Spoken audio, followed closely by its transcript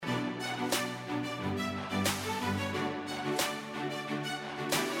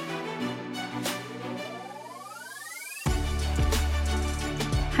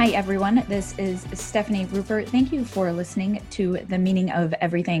Hi, everyone. This is Stephanie Rupert. Thank you for listening to the Meaning of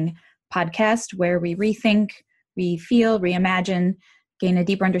Everything podcast, where we rethink, we feel, reimagine, gain a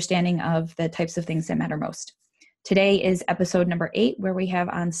deeper understanding of the types of things that matter most. Today is episode number 8, where we have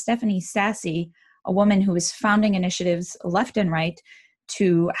on Stephanie Sassy, a woman who is founding initiatives left and right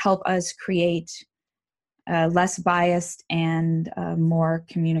to help us create a less biased and more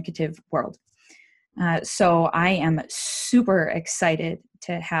communicative world. So I am super excited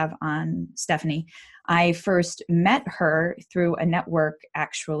to have on Stephanie. I first met her through a network,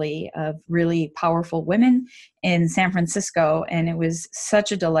 actually, of really powerful women in San Francisco, and it was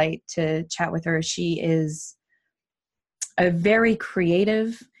such a delight to chat with her. She is a very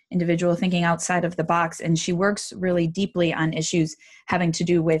creative individual thinking outside of the box, and she works really deeply on issues having to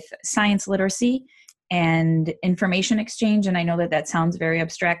do with science literacy and information exchange. And I know that sounds very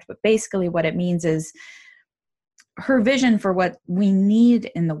abstract, but basically what it means is her vision for what we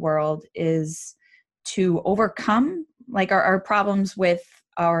need in the world is to overcome like our problems with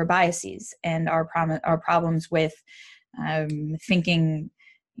our biases and our problems with thinking,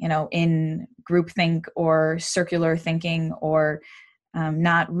 in groupthink or circular thinking, or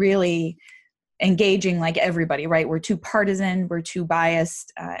not really engaging like everybody, right? We're too partisan, we're too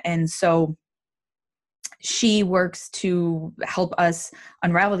biased. And so she works to help us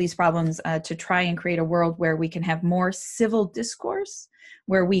unravel these problems, to try and create a world where we can have more civil discourse,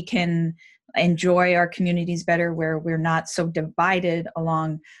 where we can enjoy our communities better, where we're not so divided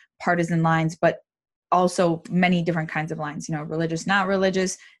along partisan lines, but also many different kinds of lines, religious, not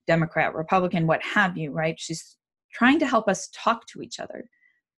religious, Democrat, Republican, what have you, right? She's trying to help us talk to each other,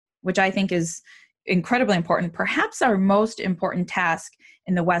 which I think is incredibly important, perhaps our most important task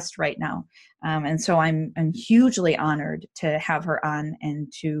in the West right now. And so I'm hugely honored to have her on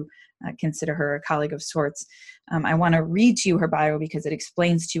and to consider her a colleague of sorts. I want to read to you her bio because it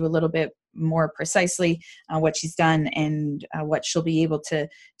explains to you a little bit more precisely what she's done and what she'll be able to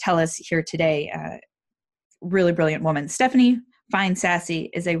tell us here today. Really brilliant woman. Stephanie Fine Sassy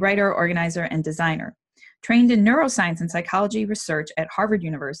is a writer, organizer, and designer. Trained in neuroscience and psychology research at Harvard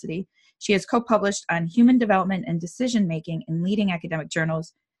University, she has co-published on human development and decision-making in leading academic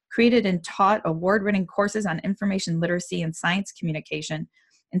journals, created and taught award-winning courses on information literacy and science communication,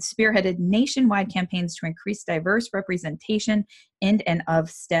 and spearheaded nationwide campaigns to increase diverse representation in and of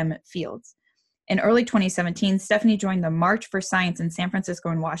STEM fields. In early 2017, Stephanie joined the March for Science in San Francisco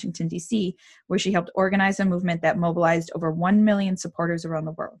and Washington, D.C., where she helped organize a movement that mobilized over 1 million supporters around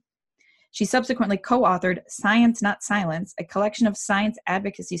the world. She subsequently co-authored Science Not Silence, a collection of science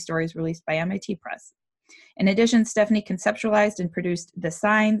advocacy stories released by MIT Press. In addition, Stephanie conceptualized and produced the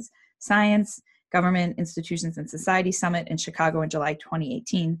Science, Government, Institutions, and Society Summit in Chicago in July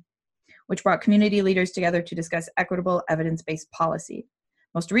 2018, which brought community leaders together to discuss equitable, evidence-based policy.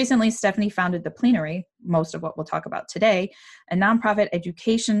 Most recently, Stephanie founded The Plenary, most of what we'll talk about today, a nonprofit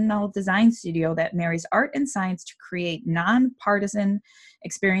educational design studio that marries art and science to create nonpartisan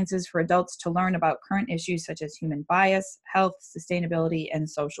experiences for adults to learn about current issues such as human bias, health, sustainability, and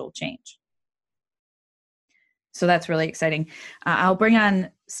social change. So that's really exciting. I'll bring on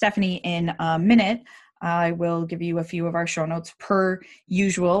Stephanie in a minute. I will give you a few of our show notes per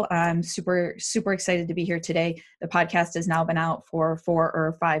usual. I'm super, super excited to be here today. The podcast has now been out for 4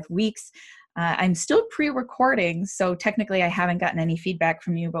 or 5 weeks. I'm still pre-recording, so technically I haven't gotten any feedback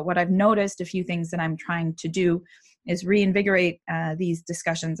from you, but what I've noticed, a few things that I'm trying to do is reinvigorate these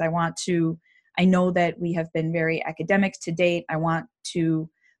discussions. I know that we have been very academic to date. I want to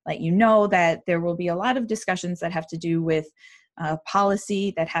let you know that there will be a lot of discussions that have to do with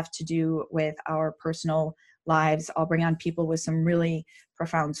policy, that have to do with our personal lives. I'll bring on people with some really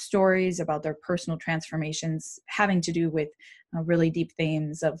profound stories about their personal transformations having to do with really deep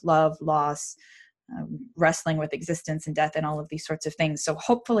themes of love, loss, wrestling with existence and death, and all of these sorts of things. So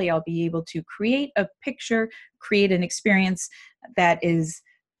hopefully I'll be able to create a picture, create an experience that is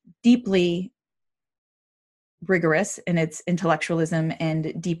deeply rigorous in its intellectualism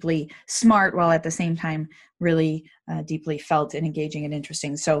and deeply smart, while at the same time really deeply felt and engaging and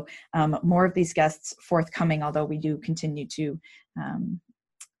interesting. So more of these guests forthcoming, although we do continue to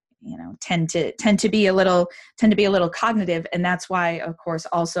tend to be a little cognitive. And that's why, of course,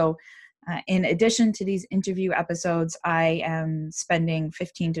 also in addition to these interview episodes, I am spending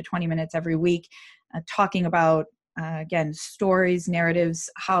 15 to 20 minutes every week talking about again, stories, narratives,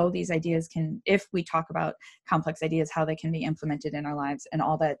 how these ideas can, if we talk about complex ideas, how they can be implemented in our lives and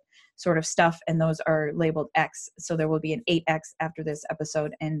all that sort of stuff. And those are labeled X. So there will be an 8X after this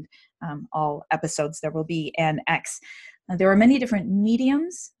episode, and all episodes there will be an X. There are many different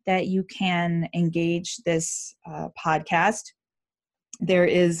mediums that you can engage this podcast. There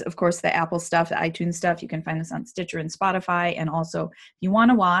is, of course, the Apple stuff, the iTunes stuff. You can find us on Stitcher and Spotify. And also, if you want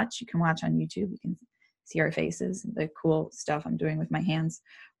to watch, you can watch on YouTube. You can see our faces, the cool stuff I'm doing with my hands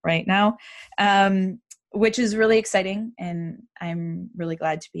right now, which is really exciting. And I'm really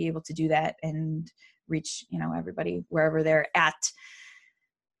glad to be able to do that and reach, everybody wherever they're at.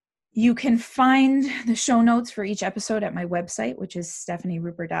 You can find the show notes for each episode at my website, which is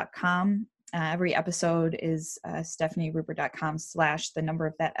stephanieruper.com. Every episode is stephanieruper.com / the number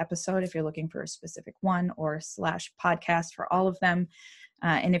of that episode if you're looking for a specific one, or /podcast for all of them.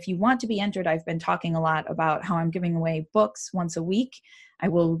 And if you want to be entered, I've been talking a lot about how I'm giving away books once a week. I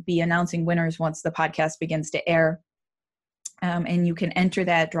will be announcing winners once the podcast begins to air. And you can enter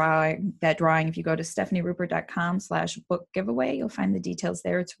that drawing if you go to stephanieruper.com /book giveaway. You'll find the details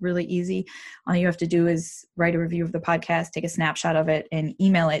there. It's really easy. All you have to do is write a review of the podcast, take a snapshot of it, and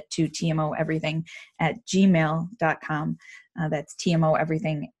email it to tmoeverything@gmail.com. That's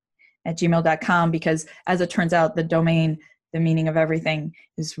tmoeverything@gmail.com, because as it turns out, the domain, the meaning of everything,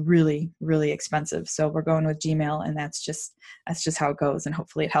 is really, really expensive. So we're going with Gmail, and that's just how it goes, and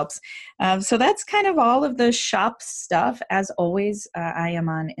hopefully it helps. So that's kind of all of the shop stuff. As always, I am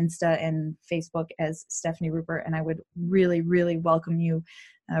on Insta and Facebook as Stephanie Ruper, and I would really, really welcome you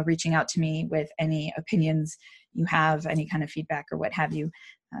reaching out to me with any opinions you have, any kind of feedback or what have you,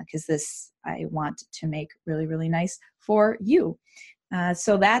 because this I want to make really, really nice for you.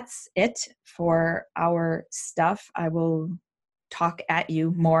 So that's it for our stuff. I will talk at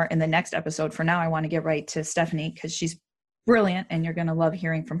you more in the next episode. For now, I want to get right to Stephanie, because she's brilliant and you're going to love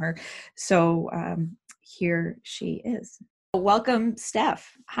hearing from her. So here she is. Welcome,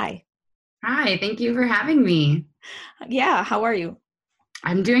 Steph. Hi. Hi, thank you for having me. Yeah, how are you?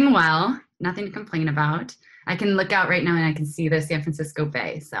 I'm doing well. Nothing to complain about. I can look out right now and I can see the San Francisco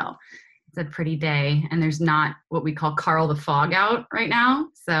Bay. So it's a pretty day, and there's not what we call Carl the Fog out right now.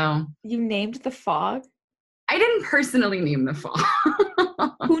 So you named the fog? I didn't personally name the fog.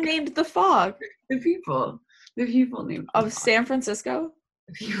 Who named the fog? The people named the of fog. San Francisco?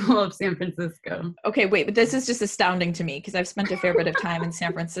 The people of San Francisco. Okay, wait, but this is just astounding to me, because I've spent a fair bit of time in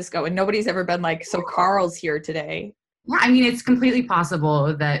San Francisco, and nobody's ever been like, so Carl's here today. Yeah, I mean, it's completely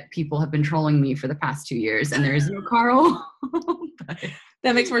possible that people have been trolling me for the past 2 years, and there is no Carl.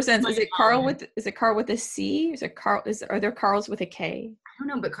 That makes more sense. Is it Carl with a C? Are there Carls with a K? I don't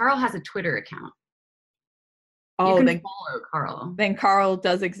know, but Carl has a Twitter account. Oh, you can follow Carl. Then Carl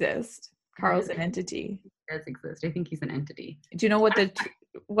does exist. Carl's an entity. He does exist. I think he's an entity. Do you know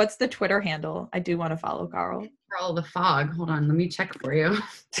what's the Twitter handle? I do want to follow Carl. Carl the Fog. Hold on, let me check for you.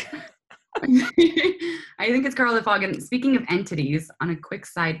 I think it's Carl the Fog. And speaking of entities, on a quick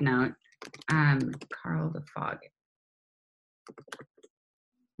side note, Carl the Fog.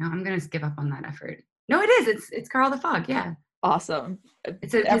 No, I'm gonna give up on that effort. No, it is. It's Carl the Fog. Yeah. Awesome.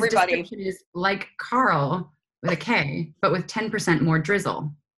 Everybody. His description is like Carl with a K, but with 10% more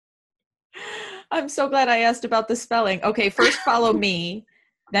drizzle. I'm so glad I asked about the spelling. Okay, first follow me,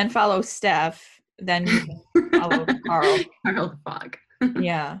 then follow Steph, then follow Carl. Carl the Fog.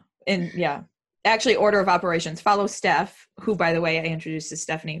 Yeah. And yeah. Actually, order of operations. Follow Steph, who, by the way, I introduced as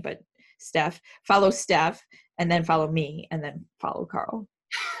Stephanie, but Steph. Follow Steph, and then follow me, and then follow Carl.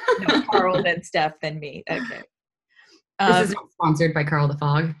 No, Carl, then Steph, then me. Okay. This is not sponsored by Carl the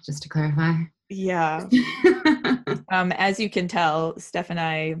Fog, just to clarify. Yeah. As you can tell, Steph and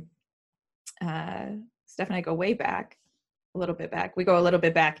I go way back, a little bit back. We go a little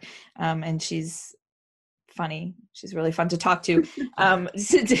bit back, and she's funny. She's really fun to talk to.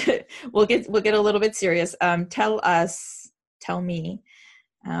 We'll get a little bit serious. Tell me.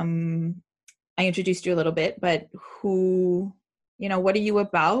 I introduced you a little bit, but what are you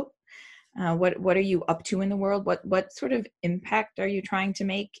about? What are you up to in the world? What sort of impact are you trying to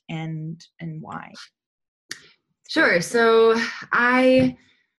make, and why? Sure. So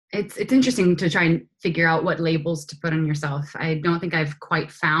it's interesting to try and figure out what labels to put on yourself. I don't think I've quite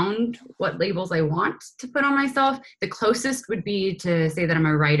found what labels I want to put on myself. The closest would be to say that I'm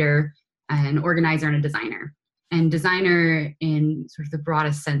a writer, an organizer, and a designer. And designer in sort of the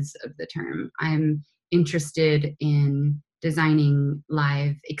broadest sense of the term. I'm interested in designing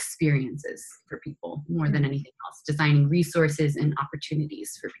live experiences for people more than anything else, designing resources and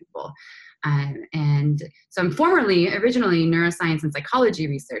opportunities for people. And so I'm originally neuroscience and psychology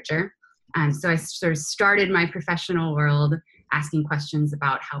researcher. So I sort of started my professional world asking questions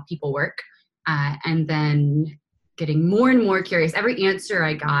about how people work, and then getting more and more curious. Every answer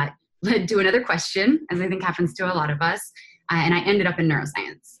I got led to another question, as I think happens to a lot of us. And I ended up in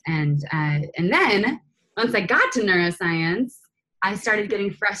neuroscience. And then once I got to neuroscience, I started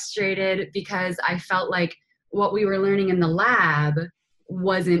getting frustrated because I felt like what we were learning in the lab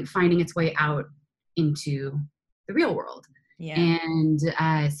wasn't finding its way out into the real world. Yeah. And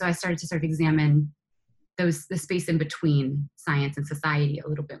so I started to sort of examine the space in between science and society a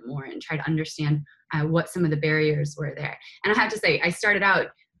little bit more and try to understand what some of the barriers were there. And I have to say, I started out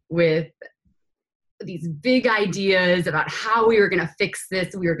with these big ideas about how we were going to fix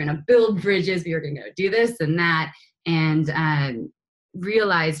this. We were going to build bridges. We were going to do this and that. And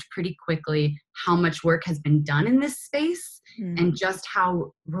realized pretty quickly how much work has been done in this space and just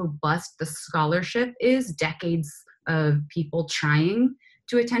how robust the scholarship is, decades of people trying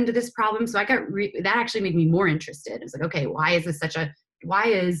to attend to this problem. So I got, that actually made me more interested. It was like, okay, why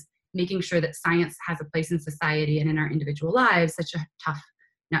is making sure that science has a place in society and in our individual lives such a tough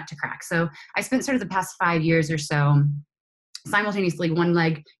nut to crack? So I spent sort of the past 5 years or so simultaneously, one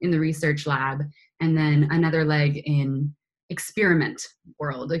leg in the research lab and then another leg in experiment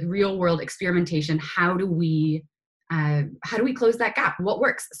world, like real world experimentation. How do we close that gap? What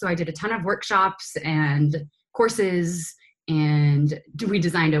works? So I did a ton of workshops and courses, and we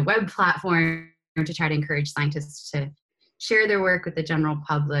designed a web platform to try to encourage scientists to share their work with the general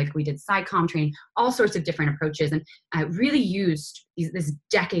public. We did SciComm training, all sorts of different approaches, and really used this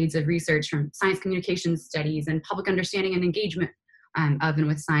decades of research from science communication studies and public understanding and engagement of and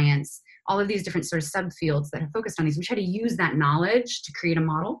with science, all of these different sort of subfields that have focused on these. We try to use that knowledge to create a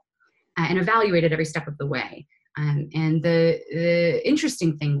model and evaluate it every step of the way. And the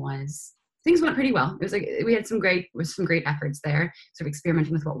interesting thing was, things went pretty well. It was like we had some great efforts there, sort of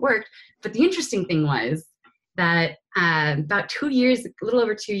experimenting with what worked. But the interesting thing was that about 2 years, a little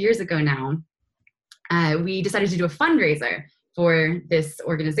over 2 years ago now, we decided to do a fundraiser for this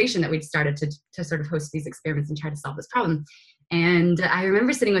organization that we'd started to sort of host these experiments and try to solve this problem. And I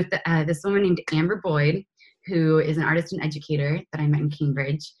remember sitting with this woman named Amber Boyd, who is an artist and educator that I met in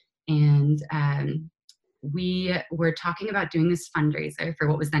Cambridge. And we were talking about doing this fundraiser for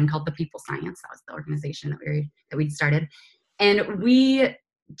what was then called the People Science. That was the organization that we'd started. And we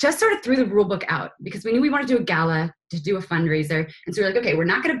just sort of threw the rule book out because we knew we wanted to do a gala, to do a fundraiser. And so we were like, okay, we're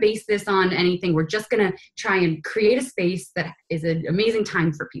not going to base this on anything. We're just going to try and create a space that is an amazing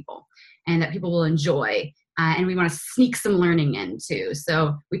time for people and that people will enjoy. And we want to sneak some learning in too.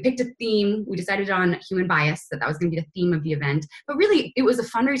 So we picked a theme. We decided on human bias, that was going to be the theme of the event. But really, it was a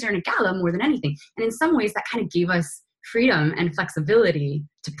fundraiser and a gala more than anything. And in some ways, that kind of gave us freedom and flexibility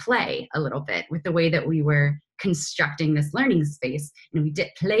to play a little bit with the way that we were constructing this learning space. And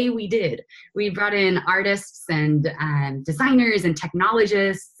we brought in artists and designers and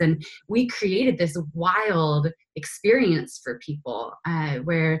technologists, and we created this wild experience for people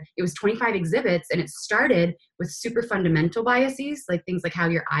where it was 25 exhibits, and it started with super fundamental biases, like things like how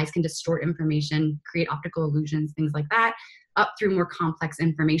your eyes can distort information, create optical illusions, things like that, up through more complex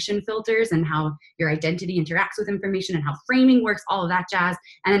information filters and how your identity interacts with information and how framing works, all of that jazz,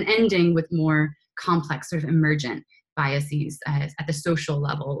 and then ending with more complex sort of emergent biases at the social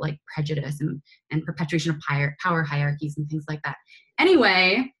level, like prejudice and perpetuation of power hierarchies and things like that.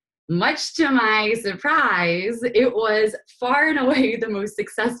 Anyway, much to my surprise, it was far and away the most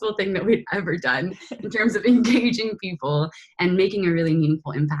successful thing that we'd ever done in terms of engaging people and making a really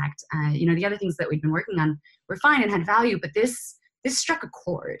meaningful impact. The other things that we'd been working on were fine and had value, but this struck a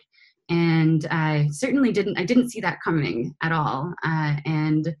chord. And I didn't see that coming at all.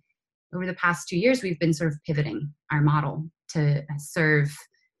 And over the past 2 years, we've been sort of pivoting our model to serve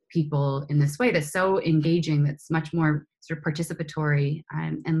people in this way that's so engaging, that's much more sort of participatory,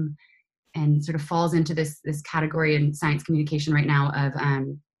 and sort of falls into this category in science communication right now of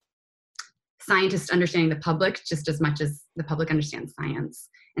scientists understanding the public just as much as the public understands science,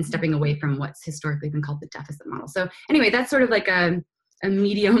 and stepping away from what's historically been called the deficit model. So anyway, that's sort of like a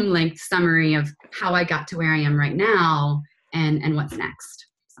medium-length summary of how I got to where I am right now and what's next.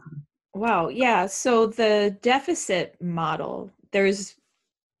 So. Wow. Yeah. So the deficit model, there's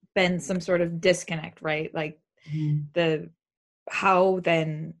been some sort of disconnect, right? Like how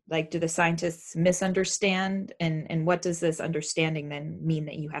then, like, do the scientists misunderstand, and what does this understanding then mean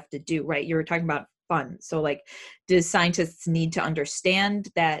that you have to do, right? You were talking about fun. So like, do scientists need to understand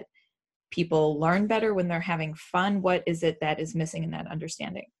that people learn better when they're having fun? What is it that is missing in that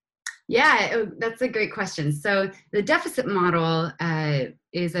understanding? Yeah, that's a great question. So the deficit model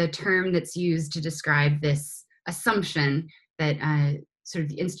is a term that's used to describe this assumption that sort of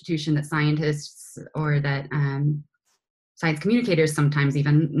the institution that scientists or that science communicators sometimes,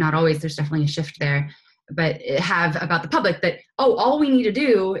 even not always, there's definitely a shift there, but have about the public that, all we need to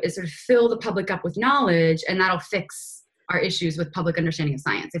do is sort of fill the public up with knowledge and that'll fix our issues with public understanding of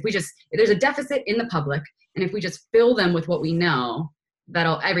science. If there's a deficit in the public, and if we just fill them with what we know,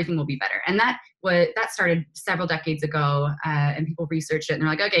 everything will be better. And that that started several decades ago, and people researched it and they're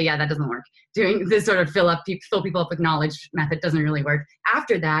like, okay, yeah, that doesn't work. Doing this sort of fill people up with knowledge method doesn't really work.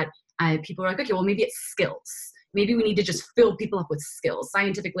 After that, people were like, okay, well, maybe it's skills. Maybe we need to just fill people up with skills,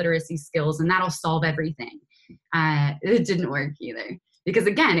 scientific literacy skills, and that'll solve everything. It didn't work either. Because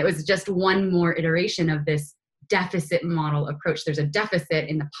again, it was just one more iteration of this deficit model approach. There's a deficit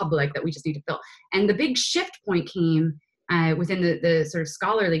in the public that we just need to fill. And the big shift point came within the sort of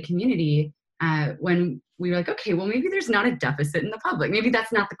scholarly community when we were like, okay, well, maybe there's not a deficit in the public. Maybe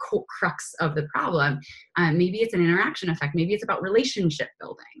that's not the crux of the problem. Maybe it's an interaction effect. Maybe it's about relationship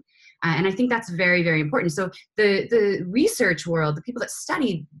building. And I think that's very, very important. So the research world, the people that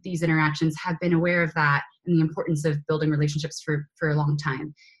study these interactions have been aware of that and the importance of building relationships for a long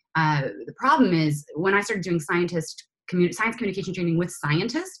time. The problem is when I started doing science communication training with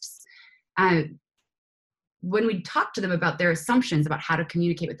scientists, when we talked to them about their assumptions about how to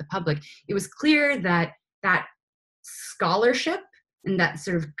communicate with the public, it was clear that scholarship and that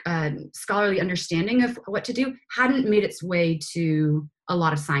sort of scholarly understanding of what to do hadn't made its way to a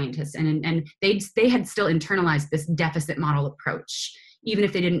lot of scientists. And they had still internalized this deficit model approach, even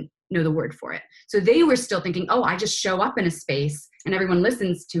if they didn't know the word for it. So they were still thinking, oh, I just show up in a space and everyone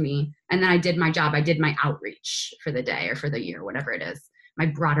listens to me. And then I did my job. I did my outreach for the day or for the year, whatever it is, my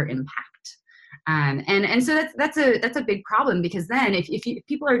broader impact. And so that's a big problem, because then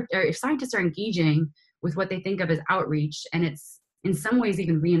if scientists are engaging with what they think of as outreach, and it's in some ways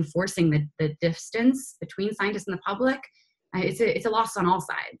even reinforcing the distance between scientists and the public, it's a loss on all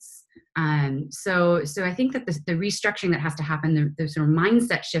sides. So I think that the restructuring that has to happen, the sort of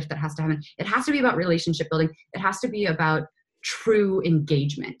mindset shift that has to happen, it has to be about relationship building. It has to be about true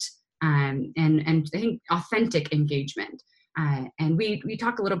engagement, and I think authentic engagement. And we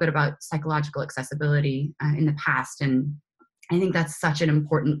talk a little bit about psychological accessibility in the past, and I think that's such an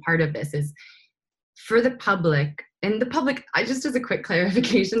important part of this is for the public. And the public, just as a quick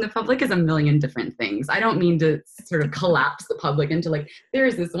clarification, the public is a million different things. I don't mean to sort of collapse the public into like, there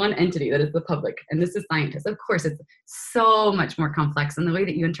is this one entity that is the public, and this is scientists. Of course, it's so much more complex. And the way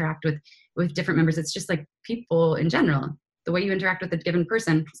that you interact with different members, it's just like people in general. The way you interact with a given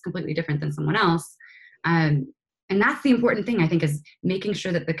person is completely different than someone else. And that's the important thing, I think, is making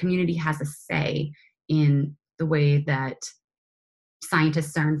sure that the community has a say in the way that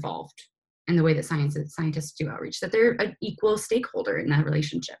scientists are involved and the way that scientists do outreach, that they're an equal stakeholder in that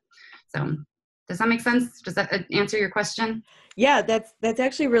relationship. So does that make sense? Does that answer your question? Yeah, that's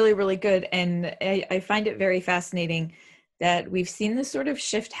actually really, really good. And I find it very fascinating that we've seen this sort of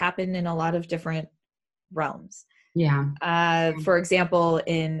shift happen in a lot of different realms. Yeah. For example,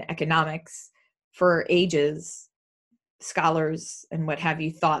 in economics, for ages, scholars and what have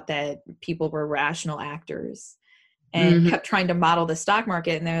you thought that people were rational actors and kept trying to model the stock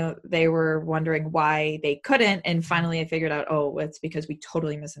market, and they were wondering why they couldn't. And finally I figured out, oh, it's because we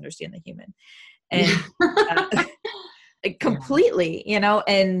totally misunderstand the human. And completely,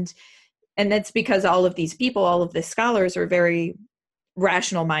 and that's because all of these people, all of the scholars are very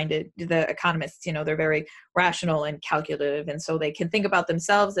rational minded. The economists, they're very rational and calculative. And so they can think about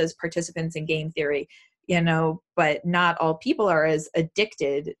themselves as participants in game theory, but not all people are as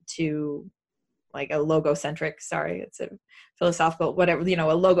addicted to like a logocentric, sorry, it's a philosophical, whatever, a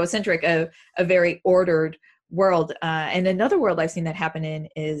logocentric, a very ordered world. And another world I've seen that happen in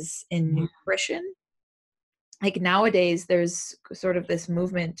is in nutrition. Like nowadays, there's sort of this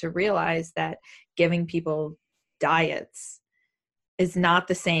movement to realize that giving people diets is not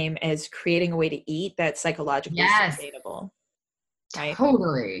the same as creating a way to eat that's psychologically sustainable. Right?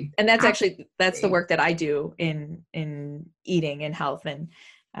 Totally. And that's the work that I do in eating and health and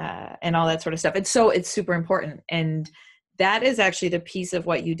all that sort of stuff. And so it's super important. And that is actually the piece of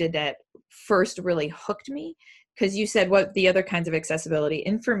what you did that first really hooked me, because you said what the other kinds of accessibility,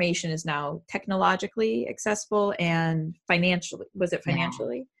 information is now technologically accessible and financially. Was it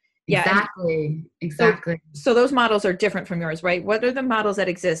financially? Yeah, exactly. So those models are different from yours, right? What are the models that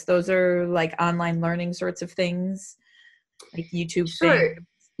exist? Those are like online learning sorts of things, like YouTube. Sure. Things.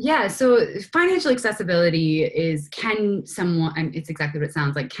 Yeah, so financial accessibility is, it's exactly what it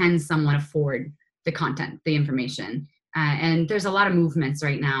sounds like, can someone afford the content, the information? And there's a lot of movements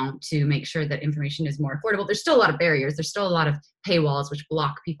right now to make sure that information is more affordable. There's still a lot of barriers. There's still a lot of paywalls which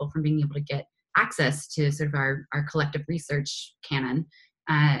block people from being able to get access to sort of our collective research canon.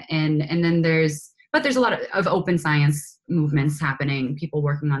 And then there's a lot of open science movements happening, people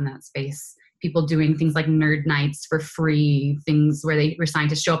working on that space. People doing things like nerd nights for free, things where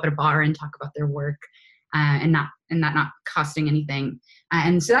scientists show up at a bar and talk about their work, and that not costing anything.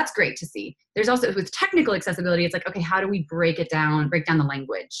 And so that's great to see. There's also, with technical accessibility, it's like, okay, how do we break down the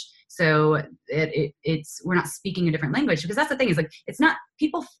language? So we're not speaking a different language, because that's the thing, is like, it's not,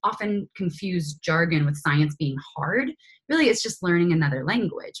 people often confuse jargon with science being hard. Really, it's just learning another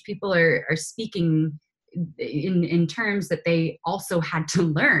language. People are speaking in terms that they also had to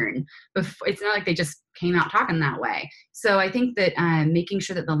learn before. It's not like they just came out talking that way. So I think that making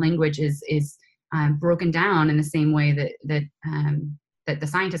sure that the language is broken down in the same way that the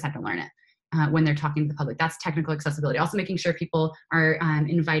scientists had to learn it when they're talking to the public. That's technical accessibility. Also making sure people are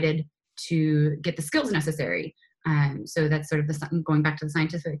invited to get the skills necessary. So that's sort of going back to the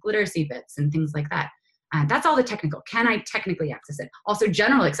scientific literacy bits and things like that. That's all the technical. Can I technically access it? Also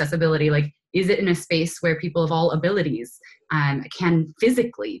general accessibility, like, is it in a space where people of all abilities can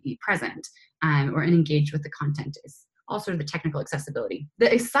physically be present or engage with the content, is all sort of the technical accessibility.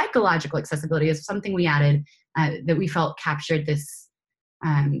 The psychological accessibility is something we added that we felt captured this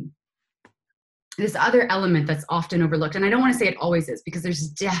this other element that's often overlooked. And I don't want to say it always is, because there's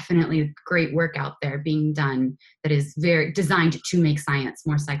definitely great work out there being done that is very designed to make science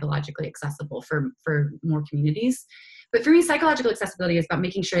more psychologically accessible for more communities. But for me, psychological accessibility is about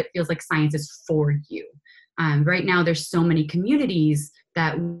making sure it feels like science is for you. Right now, there's so many communities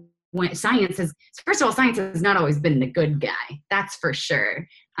that when science has, first of all, science has not always been the good guy. That's for sure.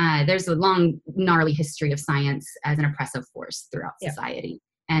 There's a long, gnarly history of science as an oppressive force throughout society.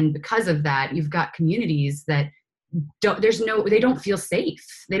 And because of that, you've got communities that they don't feel safe.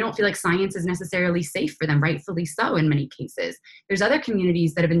 They don't feel like science is necessarily safe for them, rightfully so in many cases. There's other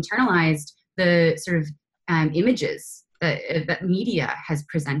communities that have internalized the sort of images that media has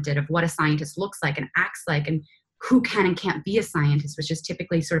presented of what a scientist looks like and acts like, and who can and can't be a scientist, which is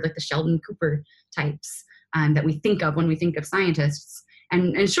typically sort of like the Sheldon Cooper types that we think of when we think of scientists.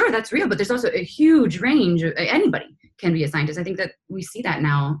 And sure, that's real, but there's also a huge range. Anybody can be a scientist. I think that we see that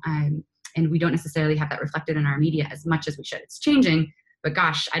now, and we don't necessarily have that reflected in our media as much as we should. It's changing, but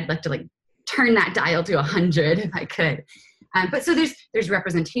gosh, I'd like to like turn that dial to 100 if I could. But so there's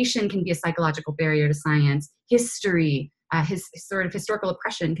representation can be a psychological barrier to science. History, his sort of historical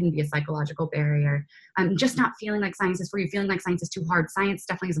oppression can be a psychological barrier. Just not feeling like science is for you, feeling like science is too hard. Science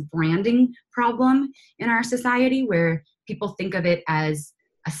definitely is a branding problem in our society, where people think of it as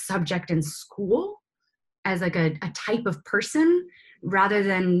a subject in school, as like a type of person, rather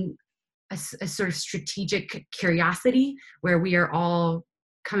than a sort of strategic curiosity where we are all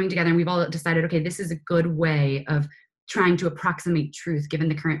coming together and we've all decided, okay, this is a good way of trying to approximate truth given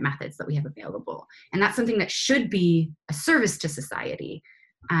the current methods that we have available. And that's something that should be a service to society.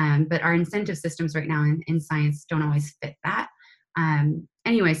 But our incentive systems right now in science don't always fit that.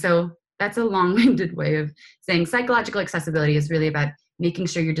 Anyway, so that's a long-winded way of saying psychological accessibility is really about making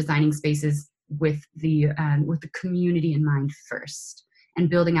sure you're designing spaces with the community in mind first, and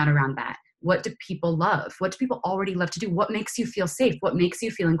building out around that. What do people love? What do people already love to do? What makes you feel safe? What makes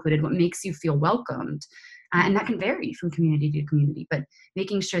you feel included? What makes you feel welcomed? And that can vary from community to community, but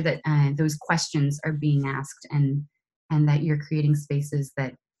making sure that those questions are being asked, and that you're creating spaces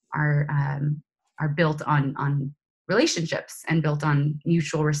that are built on relationships and built on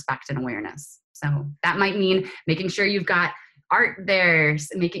mutual respect and awareness. So that might mean making sure you've got art there,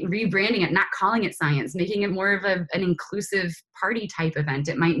 rebranding it, not calling it science, making it more of an inclusive party type event.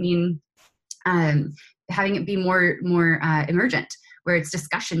 It might mean having it be more emergent, where it's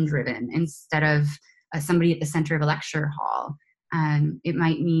discussion driven instead of somebody at the center of a lecture hall. It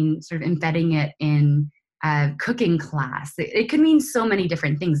might mean sort of embedding it in a cooking class. It could mean so many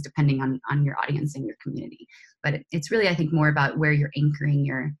different things depending on your audience and your community. But it's really, I think, more about where you're anchoring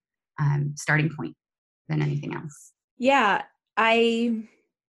your starting point than anything else. Yeah,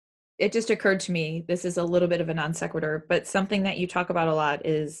 it just occurred to me, this is a little bit of a non sequitur, but something that you talk about a lot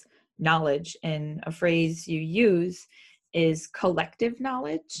is knowledge, and a phrase you use is collective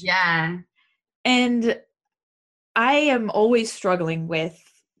knowledge. Yeah. And I am always struggling with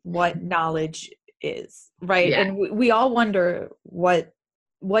what knowledge is, right? Yeah. And we all wonder, what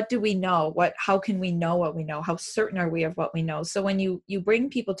do we know? How can we know what we know? How certain are we of what we know? So when you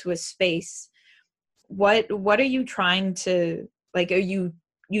bring people to a space, what are you trying to, like, you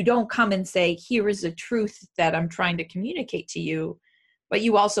don't come and say, here is a truth that I'm trying to communicate to you, but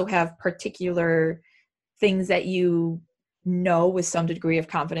you also have particular things that you know with some degree of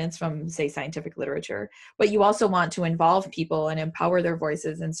confidence from, say, scientific literature, but you also want to involve people and empower their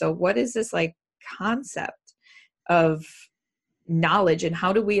voices. And so what is this like concept of knowledge, and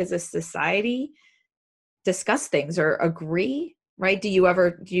how do we as a society discuss things or agree, right? Do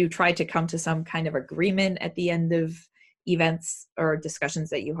you try to come to some kind of agreement at the end of events or discussions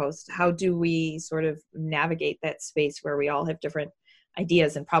that you host? How do we sort of navigate that space where we all have different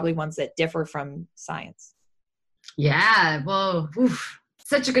ideas, and probably ones that differ from science? Yeah, well,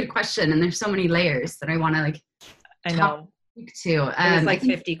 such a good question. And there's so many layers that I want to I know. Speak to. It was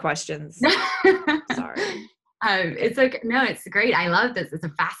 50 questions. Sorry. It's no, it's great. I love this. It's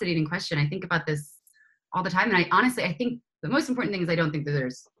a fascinating question. I think about this all the time. And I think the most important thing is I don't think that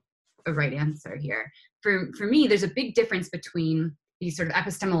there's a right answer here. For me, there's a big difference between the sort of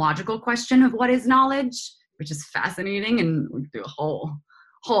epistemological question of what is knowledge, which is fascinating, and we could do a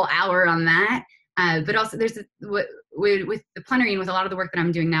whole hour on that. But also there's with the plenary and with a lot of the work that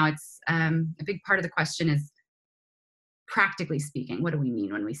I'm doing now, it's a big part of the question is, practically speaking, what do we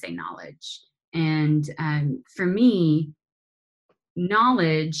mean when we say knowledge? And for me,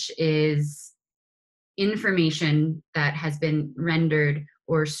 knowledge is information that has been rendered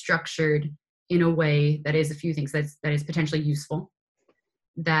or structured in a way that is a few things. That is potentially useful,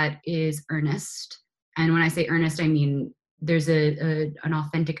 that is earnest. And when I say earnest, I mean there's an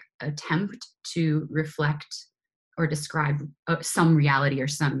authentic attempt to reflect or describe some reality or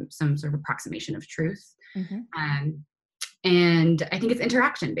some sort of approximation of truth. Mm-hmm. And I think it's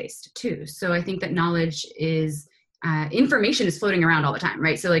interaction based too. So I think that knowledge is information is floating around all the time,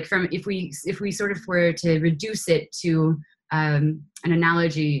 right? So if we sort of were to reduce it to an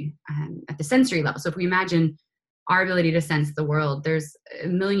analogy at the sensory level. So if we imagine our ability to sense the world, there's a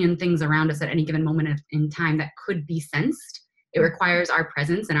million things around us at any given moment in time that could be sensed. It requires our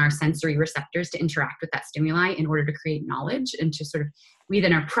presence and our sensory receptors to interact with that stimuli in order to create knowledge, and to sort of, we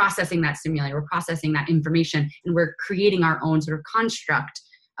then are processing that stimuli, we're processing that information, and we're creating our own sort of construct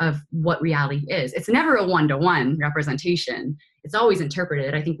of what reality is. It's never a one-to-one representation. It's always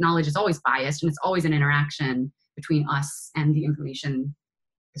interpreted. I think knowledge is always biased, and it's always an interaction between us and the information,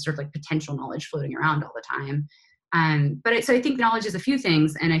 the sort of like potential knowledge floating around all the time. So I think knowledge is a few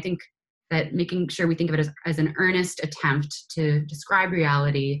things, and I think that making sure we think of it as an earnest attempt to describe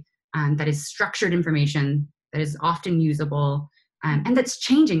reality that is structured information, that is often usable, and that's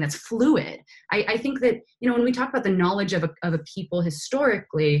changing, that's fluid. I think that, when we talk about the knowledge of a people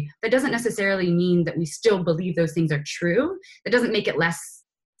historically, that doesn't necessarily mean that we still believe those things are true. That doesn't make it less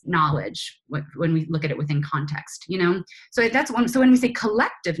knowledge when we look at it within context, So that's one. So when we say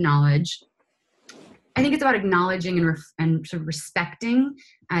collective knowledge, I think it's about acknowledging and sort of respecting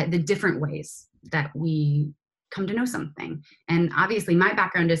the different ways that we come to know something. And obviously my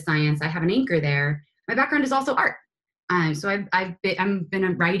background is science. I have an anchor there. My background is also art. So I've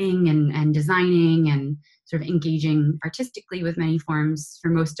been writing and designing and sort of engaging artistically with many forms for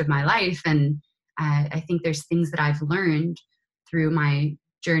most of my life. And I think there's things that I've learned through my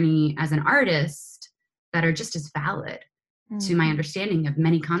journey as an artist that are just as valid to my understanding of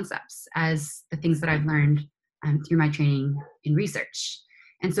many concepts as the things that I've learned through my training in research.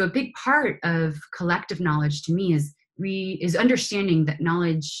 And so a big part of collective knowledge to me is understanding that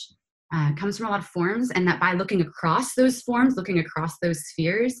knowledge comes from a lot of forms, and that by looking across those forms, looking across those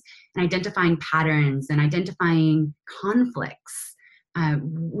spheres, and identifying patterns and identifying conflicts,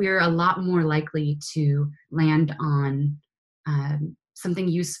 we're a lot more likely to land on something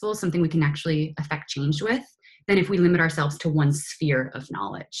useful, something we can actually affect change with, than if we limit ourselves to one sphere of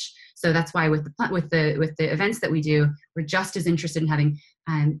knowledge. So that's why with the events that we do, we're just as interested in having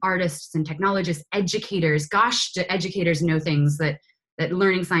artists and technologists, educators. Gosh, do educators know things that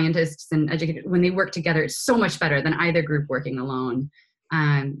learning scientists and educators, when they work together, it's so much better than either group working alone.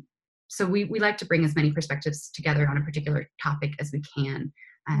 So we like to bring as many perspectives together on a particular topic as we can,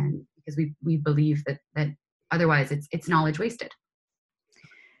 because we believe that otherwise it's knowledge wasted.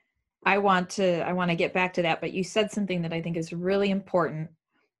 I want to get back to that, but you said something that I think is really important,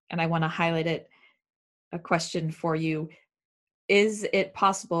 and I want to highlight it. A question for you. Is it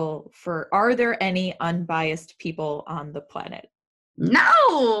possible are there any unbiased people on the planet?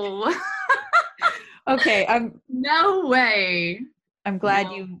 No. Okay. No way. I'm glad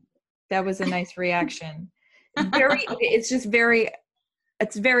that was a nice reaction. It's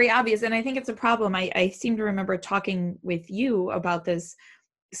very obvious. And I think it's a problem. I seem to remember talking with you about this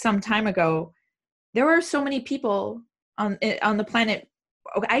some time ago. There are so many people on the planet.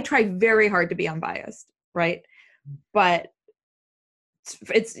 I try very hard to be unbiased, right? But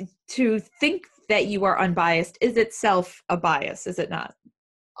it's to think that you are unbiased is itself a bias, is it not?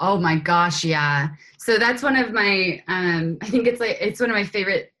 Oh my gosh, yeah. So that's one of my I think it's one of my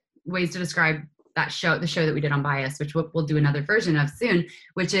favorite ways to describe the show that we did on bias, which we'll do another version of soon,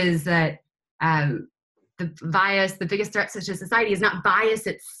 which is that the biggest threat to society is not bias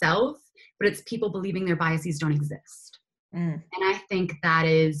itself, but it's people believing their biases don't exist. And I think that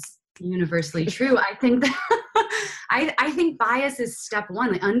is universally true. I think I think bias is step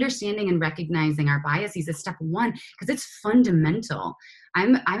one. Like understanding and recognizing our biases is step one because it's fundamental.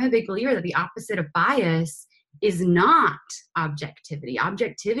 I'm a big believer that the opposite of bias is not objectivity.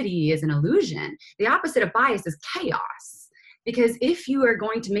 Objectivity is an illusion. The opposite of bias is chaos. Because if you are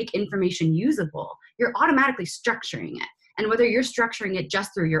going to make information usable, you're automatically structuring it. And whether you're structuring it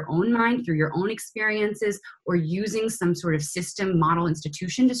just through your own mind, through your own experiences, or using some sort of system, model,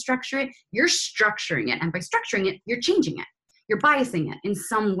 institution to structure it, you're structuring it. And by structuring it, you're changing it. You're biasing it in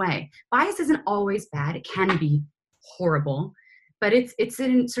some way. Bias isn't always bad. It can be horrible, but it's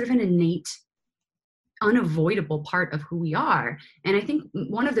sort of an innate, unavoidable part of who we are. And I think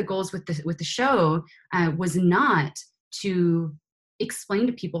one of the goals with the show was not to explain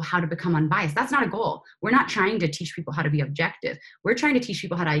to people how to become unbiased. That's not a goal. We're not trying to teach people how to be objective. We're trying to teach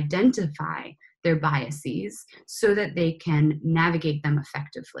people how to identify their biases so that they can navigate them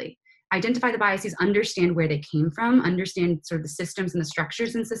effectively. Identify the biases, understand where they came from, understand sort of the systems and the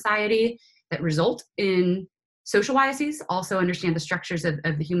structures in society that result in social biases, also understand the structures of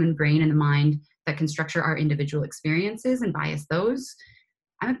the human brain and the mind that can structure our individual experiences and bias those.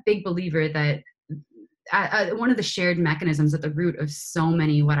 I'm a big believer that one of the shared mechanisms at the root of so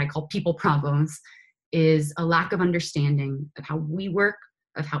many what I call people problems is a lack of understanding of how we work,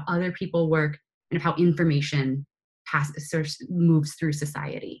 of how other people work, and of how information sort of moves through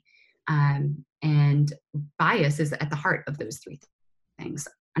society. And bias is at the heart of those three things.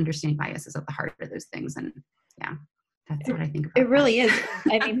 Understanding bias is at the heart of those things. And yeah, that's what I think about. It really is.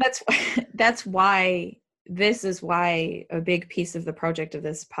 I mean, that's why this is why a big piece of the project of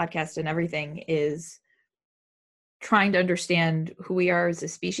this podcast and everything is trying to understand who we are as a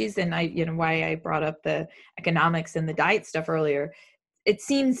species. And why I brought up the economics and the diet stuff earlier. It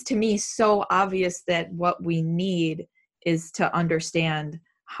seems to me so obvious that what we need is to understand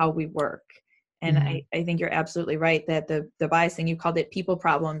how we work. And I think you're absolutely right that the bias thing, you called it people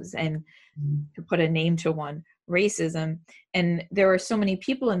problems, and to put a name to one, racism. And there are so many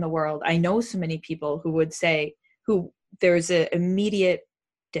people in the world. I know so many people who would say there's an immediate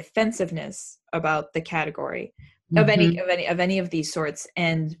defensiveness about the category of any of these sorts.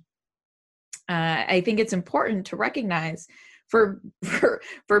 And I think it's important to recognize for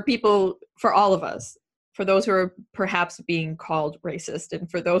people, for all of us, for those who are perhaps being called racist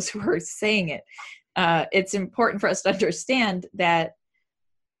and for those who are saying it, it's important for us to understand that,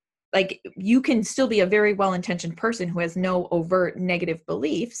 like, you can still be a very well-intentioned person who has no overt negative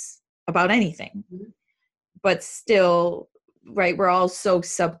beliefs about anything, but still, right, we're all so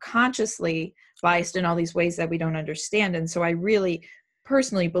subconsciously biased in all these ways that we don't understand. And so I really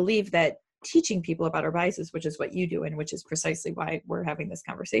personally believe that teaching people about our biases, which is what you do, and which is precisely why we're having this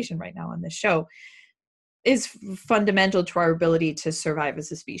conversation right now on this show, is fundamental to our ability to survive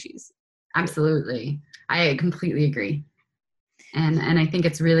as a species. Absolutely. I completely agree. And I think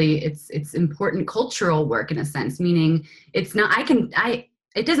it's really, it's important cultural work in a sense, meaning it's not,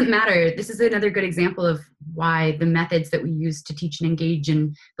 it doesn't matter. This is another good example of why the methods that we use to teach and engage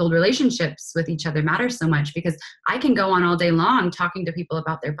and build relationships with each other matter so much, because I can go on all day long talking to people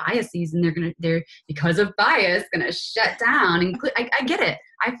about their biases, and they're because of bias going to shut down. And I get it.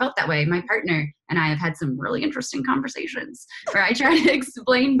 I felt that way. My partner and I have had some really interesting conversations where I try to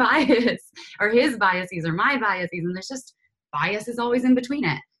explain bias or his biases or my biases. And there's just bias is always in between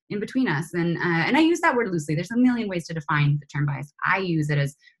us. And I use that word loosely. There's a million ways to define the term bias. I use it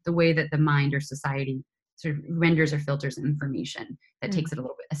as the way that the mind or society sort of renders or filters information that takes it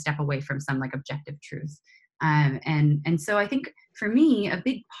a step away from some like objective truth. And so I think for me, a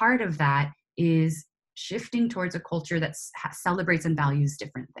big part of that is shifting towards a culture that celebrates and values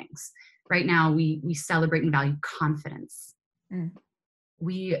different things. Right now, we celebrate and value confidence.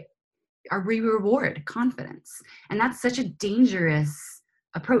 We reward confidence. And that's such a dangerous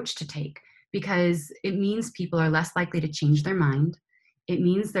approach to take, because it means people are less likely to change their mind. It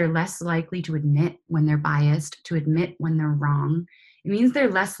means they're less likely to admit when they're biased, to admit when they're wrong. It means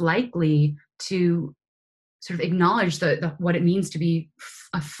they're less likely to sort of acknowledge what it means to be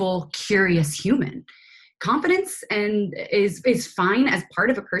a full, curious human. Confidence is fine as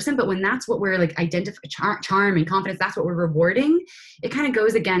part of a person, but when that's what we're like charm and confidence, that's what we're rewarding, it kind of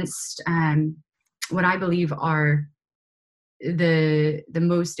goes against what I believe are the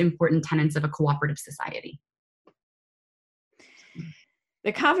most important tenets of a cooperative society.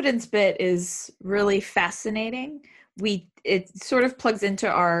 The confidence bit is really fascinating. It sort of plugs into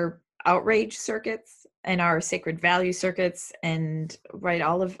our outrage circuits and our sacred value circuits, and right,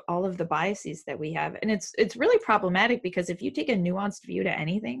 all of the biases that we have. And it's really problematic, because if you take a nuanced view to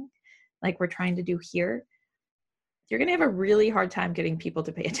anything, like we're trying to do here, you're going to have a really hard time getting people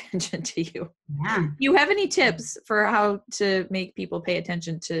to pay attention to you. Yeah. Do you have any tips for how to make people pay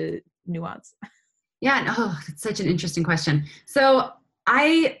attention to nuance? Yeah. Oh, that's such an interesting question. So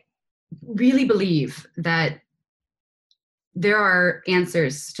I really believe that there are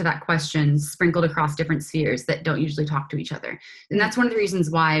answers to that question sprinkled across different spheres that don't usually talk to each other. And that's one of the reasons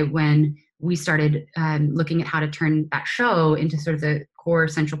why when we started looking at how to turn that show into sort of the core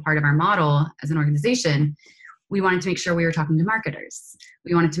central part of our model as an organization, we wanted to make sure we were talking to marketers.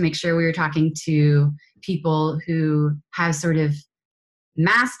 We wanted to make sure we were talking to people who have sort of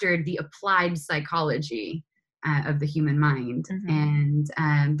mastered the applied psychology of the human mind. Mm-hmm.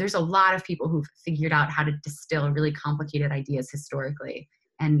 And there's a lot of people who've figured out how to distill really complicated ideas historically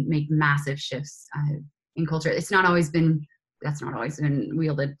and make massive shifts in culture. That's not always been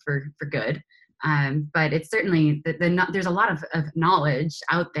wielded for good. But it's certainly, there's a lot of knowledge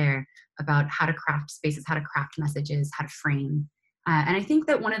out there about how to craft spaces, how to craft messages, how to frame. And I think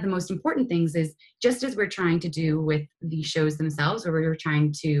that one of the most important things is, just as we're trying to do with the shows themselves, where we're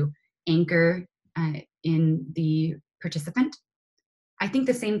trying to anchor in the participant, I think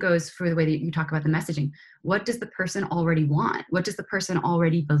the same goes for the way that you talk about the messaging. What does the person already want? What does the person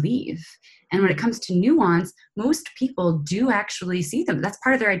already believe? And when it comes to nuance, most people do actually see them. That's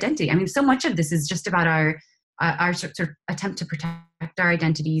part of their identity. I mean, so much of this is just about our sort of attempt to protect our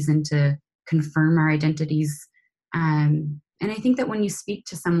identities and to confirm our identities. And I think that when you speak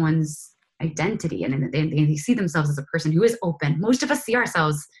to someone's identity and they see themselves as a person who is open, most of us see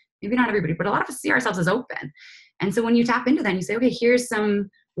ourselves, maybe not everybody, but a lot of us see ourselves as open. And so when you tap into that and you say, okay, here's some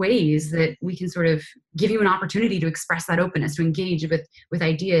ways that we can sort of give you an opportunity to express that openness, to engage with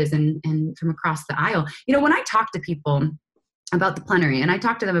ideas and from across the aisle. You know, when I talk to people about the plenary and I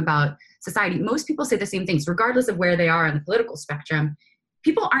talk to them about society, most people say the same things, regardless of where they are on the political spectrum.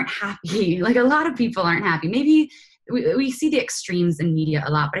 People aren't happy. Like, a lot of people aren't happy. Maybe we see the extremes in media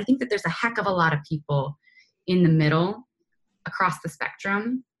a lot, but I think that there's a heck of a lot of people in the middle across the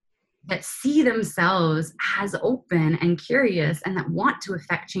spectrum that see themselves as open and curious and that want to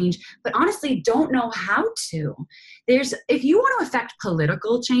affect change, but honestly don't know how to. If you want to affect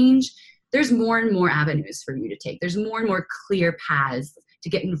political change, there's more and more avenues for you to take. There's more and more clear paths to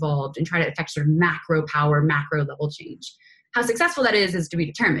get involved and try to affect sort of macro power, macro level change. How successful that is to be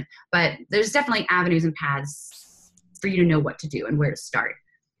determined, but there's definitely avenues and paths for you to know what to do and where to start.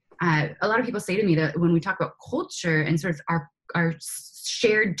 A lot of people say to me that when we talk about culture and sort of our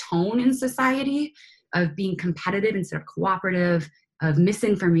shared tone in society of being competitive instead of cooperative, of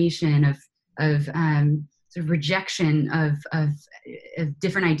misinformation, of sort of rejection of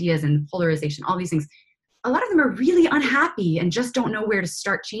different ideas and polarization, all these things, a lot of them are really unhappy and just don't know where to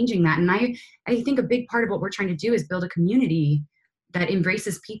start changing that. And I think a big part of what we're trying to do is build a community that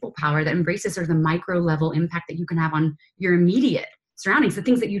embraces people power, that embraces sort of the micro level impact that you can have on your immediate surroundings, the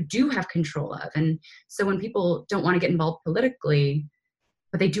things that you do have control of. And so when people don't want to get involved politically,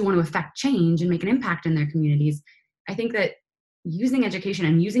 but they do want to affect change and make an impact in their communities, I think that using education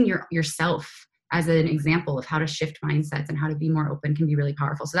and using yourself as an example of how to shift mindsets and how to be more open can be really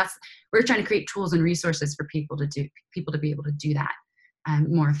powerful. So we're trying to create tools and resources for people to be able to do that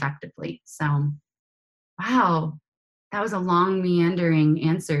more effectively. So, wow, that was a long, meandering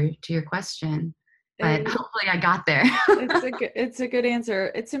answer to your question, but hopefully I got there. It's a good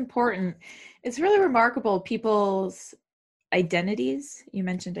answer. It's important. It's really remarkable, people's identities. You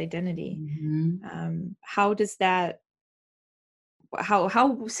mentioned identity. Mm-hmm. How does that,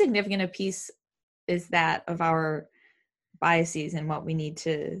 how significant a piece is that of our biases and what we need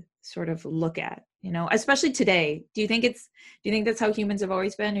to sort of look at, you know, especially today? Do you think that's how humans have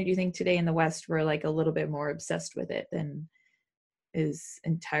always been, or do you think today in the West we're like a little bit more obsessed with it than is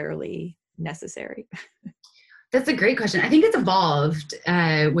entirely necessary? That's a great question. I think it's evolved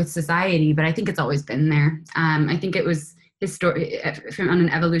with society, but I think it's always been there. I think it was on an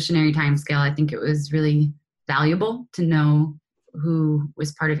evolutionary time scale. I think it was really valuable to know who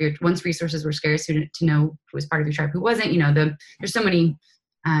was part of once resources were scarce, to know who was part of your tribe, who wasn't. You know, there's so many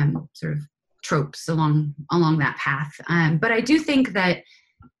sort of tropes along that path. But I do think that,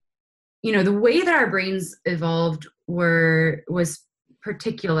 you know, the way that our brains evolved was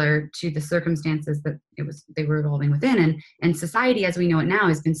particular to the circumstances that they were evolving within, and society as we know it now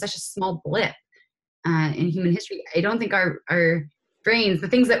has been such a small blip in human history. I don't think our brains,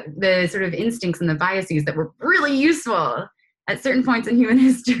 the sort of instincts and the biases that were really useful at certain points in human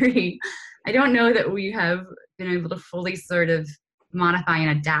history, I don't know that we have been able to fully sort of modify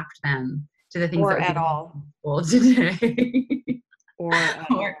and adapt them to the things or that at all today. or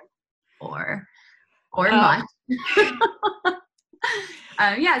much.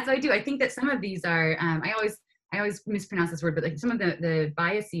 Yeah, so I think that some of these are, I always I always mispronounce this word, but like some of the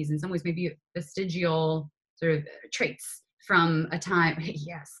biases in some ways, maybe vestigial sort of traits from a time,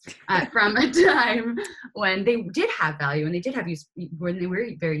 yes, from a time when they did have value and they did have use, when they were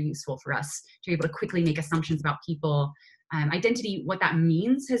very useful for us to be able to quickly make assumptions about people. Identity, what that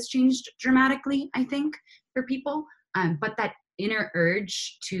means has changed dramatically, I think, for people. But that inner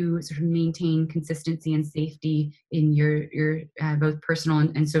urge to sort of maintain consistency and safety in your both personal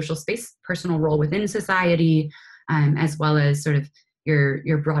and social space, personal role within society, as well as sort of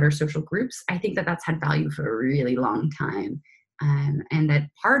your broader social groups. I think that that's had value for a really long time. And that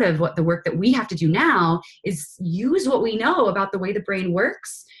part of what the work that we have to do now is use what we know about the way the brain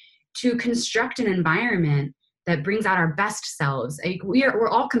works to construct an environment that brings out our best selves. We're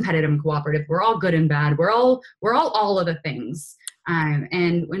all competitive and cooperative. We're all good and bad. We're all of the things.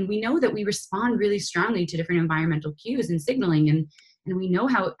 And when we know that we respond really strongly to different environmental cues and signaling, and we know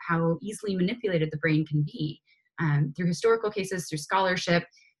how easily manipulated the brain can be through historical cases, through scholarship.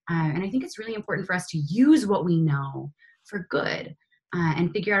 And I think it's really important for us to use what we know for good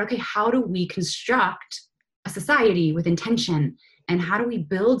and figure out, okay, how do we construct a society with intention? And how do we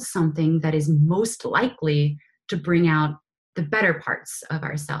build something that is most likely to bring out the better parts of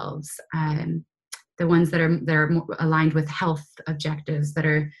ourselves, the ones that are more aligned with health objectives, that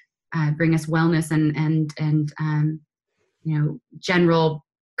are bring us wellness and general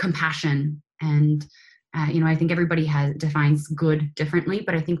compassion. And I think everybody defines good differently,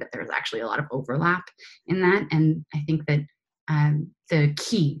 but I think that there's actually a lot of overlap in that. And I think that the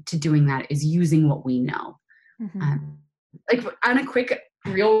key to doing that is using what we know. Mm-hmm. Like on a quick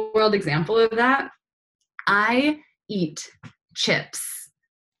real world example of that, I eat chips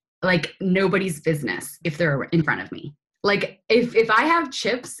like nobody's business if they're in front of me. Like if I have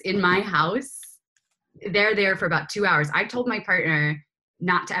chips in my house, they're there for about 2 hours. I told my partner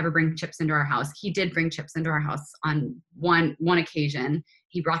not to ever bring chips into our house. He did bring chips into our house on one occasion.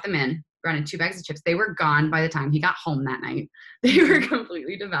 He brought them in, brought in 2 bags of chips. They were gone by the time he got home that night. They were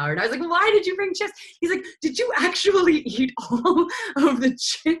completely devoured. I was like, why did you bring chips? He's like, did you actually eat all of the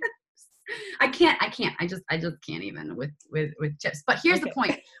chips? I just can't even with chips. But here's the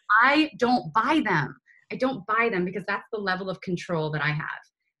point. I don't buy them. I don't buy them because that's the level of control that I have.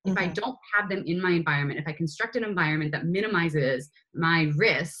 If I don't have them in my environment, if I construct an environment that minimizes my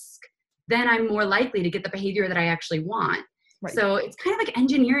risk, then I'm more likely to get the behavior that I actually want. Right. So it's kind of like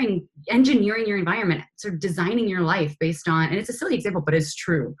engineering your environment, sort of designing your life based on, and it's a silly example, but it's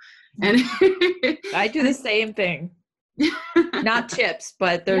true. And I do the same thing. Not chips,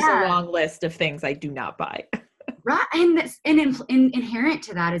 but there's a long list of things I do not buy. Right. And inherent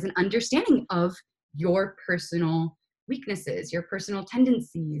to that is an understanding of your personal weaknesses, your personal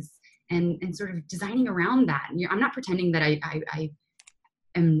tendencies, and sort of designing around that. And I'm not pretending that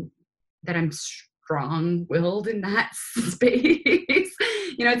I'm strong-willed in that space.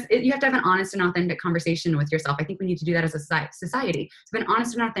 You have to have an honest and authentic conversation with yourself. I think we need to do that as a society. To have an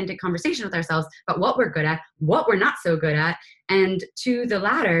honest and authentic conversation with ourselves about what we're good at, what we're not so good at, and to the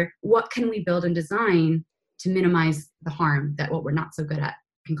latter, what can we build and design to minimize the harm that what we're not so good at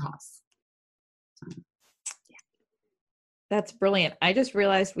can cause. That's brilliant. I just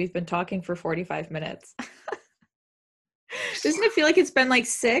realized we've been talking for 45 minutes. Doesn't it feel like it's been like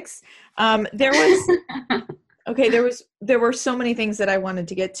 6? There were so many things that I wanted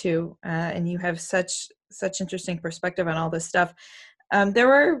to get to, and you have such interesting perspective on all this stuff.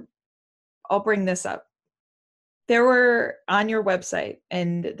 I'll bring this up. There were on your website,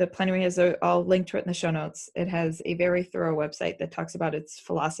 and the plenary has I'll link to it in the show notes. It has a very thorough website that talks about its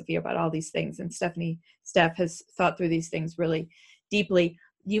philosophy about all these things. And Steph has thought through these things really deeply.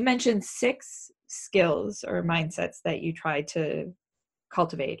 You mentioned 6 skills or mindsets that you try to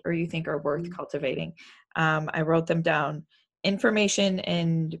cultivate or you think are worth cultivating. I wrote them down: information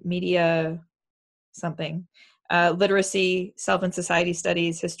and media something, literacy, self and society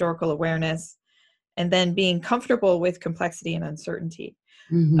studies, historical awareness, and then being comfortable with complexity and uncertainty.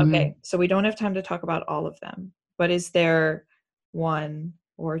 Mm-hmm. Okay, so we don't have time to talk about all of them, but is there 1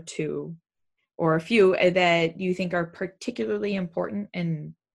 or 2 or a few that you think are particularly important,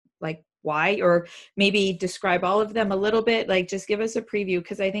 and like why? Or maybe describe all of them a little bit, like just give us a preview,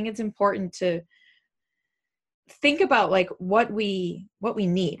 because I think it's important to think about like what we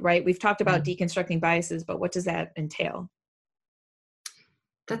need, right? We've talked about deconstructing biases, but what does that entail?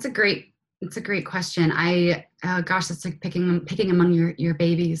 That's a great question. That's like picking among your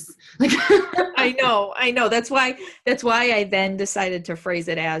babies. Like I know. That's why I then decided to phrase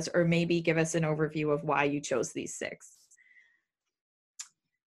it as, or maybe give us an overview of why you chose these 6.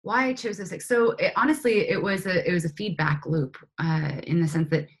 Why I chose those 6. So honestly, it was a feedback loop in the sense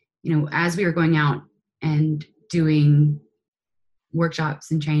that, as we were going out and doing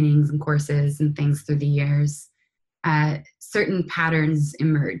workshops and trainings and courses and things through the years, certain patterns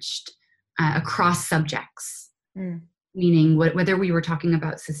emerged across subjects. Meaning whether we were talking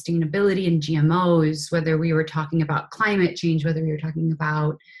about sustainability and GMOs, whether we were talking about climate change, whether we were talking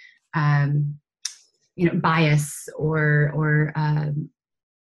about bias or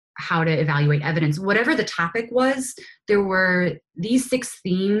how to evaluate evidence, whatever the topic was, there were these 6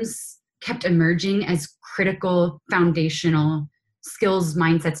 themes kept emerging as critical foundational skills,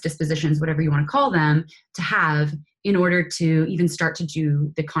 mindsets, dispositions, whatever you want to call them, to have in order to even start to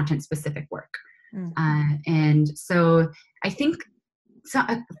do the content specific work. And so I think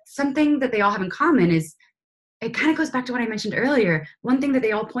something that they all have in common is, it kind of goes back to what I mentioned earlier. One thing that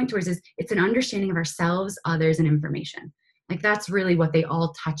they all point towards is it's an understanding of ourselves, others, and information. Like that's really what they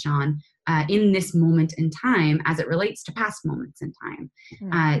all touch on in this moment in time as it relates to past moments in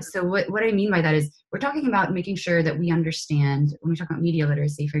time. So what I mean by that is we're talking about making sure that we understand, when we talk about media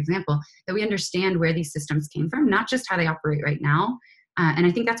literacy, for example, that we understand where these systems came from, not just how they operate right now. And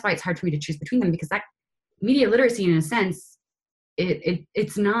I think that's why it's hard for me to choose between them, because that media literacy, in a sense,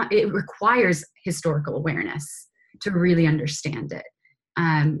 it requires historical awareness to really understand it.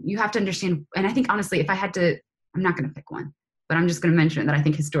 You have to understand, and I think honestly, if I had to, I'm not going to pick one, but I'm just going to mention that I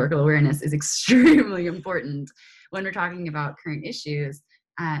think historical awareness is extremely important when we're talking about current issues,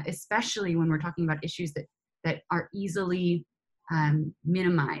 especially when we're talking about issues that are easily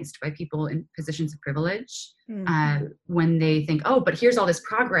minimized by people in positions of privilege, when they think, oh, but here's all this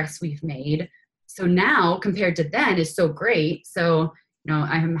progress we've made, so now compared to then is so great, so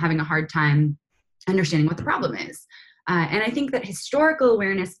I'm having a hard time understanding what the problem is. And I think that historical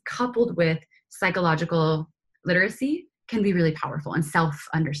awareness coupled with psychological literacy can be really powerful, and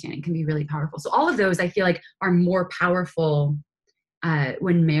self-understanding can be really powerful. So all of those I feel like are more powerful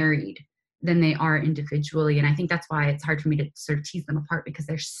when married than they are individually. And I think that's why it's hard for me to sort of tease them apart, because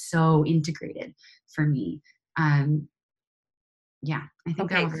they're so integrated for me. I think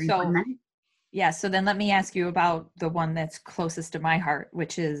they're all very important. Yeah, so then let me ask you about the one that's closest to my heart,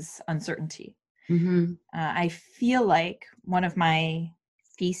 which is uncertainty. I feel like one of my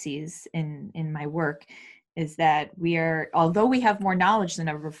theses in my work is that although we have more knowledge than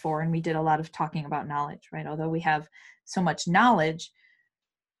ever before, and we did a lot of talking about knowledge, right? Although we have so much knowledge,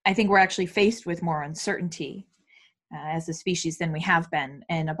 I think we're actually faced with more uncertainty as a species than we have been,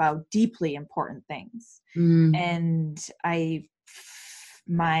 and about deeply important things. And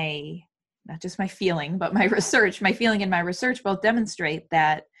not just my feeling, but my feeling and my research both demonstrate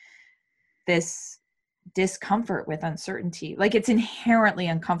that this discomfort with uncertainty, like it's inherently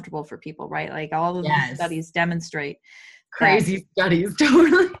uncomfortable for people, right? Like all of these studies demonstrate crazy studies,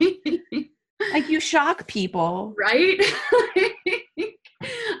 totally. Like you shock people, right?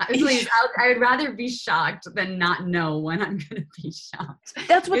 Please, I would rather be shocked than not know when I'm going to be shocked.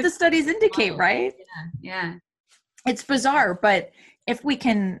 That's what the studies indicate, right? Yeah. It's bizarre, but if we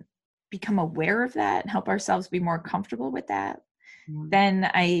can become aware of that and help ourselves be more comfortable with that, then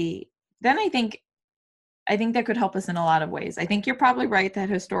I think that could help us in a lot of ways. I think you're probably right that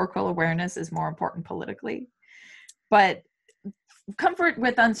historical awareness is more important politically, but comfort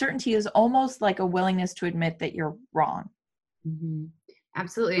with uncertainty is almost like a willingness to admit that you're wrong.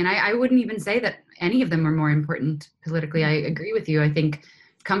 Absolutely. And I wouldn't even say that any of them are more important politically. I agree with you. I think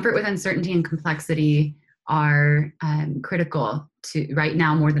comfort with uncertainty and complexity are critical to right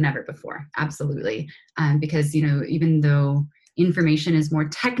now more than ever before. Absolutely. Because, even though information is more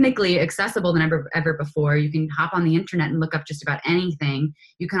technically accessible than ever before, you can hop on the internet and look up just about anything.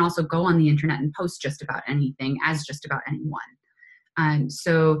 You can also go on the internet and post just about anything as just about anyone.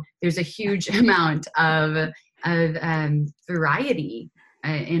 So there's a huge amount of variety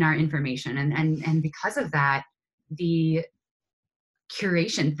in our information. And because of that, the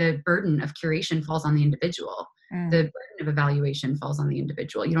burden of curation falls on the individual. The burden of evaluation falls on the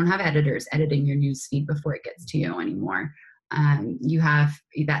individual. You don't have editors editing your news feed before it gets to you anymore. You have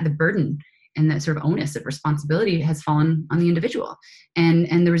the burden and the sort of onus of responsibility has fallen on the individual.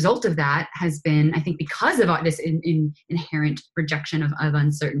 And the result of that has been, I think, because of this inherent rejection of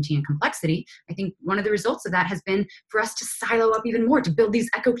uncertainty and complexity, I think one of the results of that has been for us to silo up even more, to build these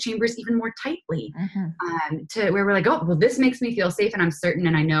echo chambers even more tightly, to where we're like, oh, well, this makes me feel safe and I'm certain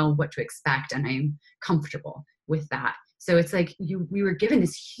and I know what to expect and I'm comfortable with that. So it's like we were given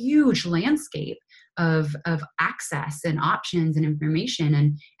this huge landscape of access and options and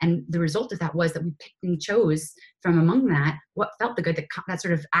information, and the result of that was that we picked and chose from among that what felt the good, that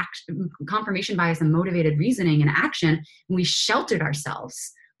sort of confirmation bias and motivated reasoning and action, and we sheltered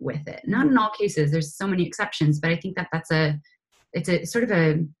ourselves with it. Not in all cases, there's so many exceptions, but I think it's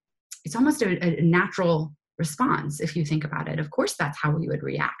almost a natural response. If you think about it, of course, that's how we would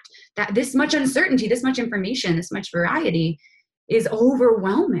react. That this much uncertainty, this much information, this much variety is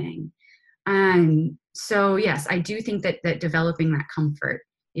overwhelming. And so, yes, I do think that developing that comfort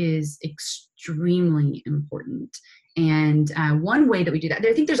is extremely important. And one way that we do that,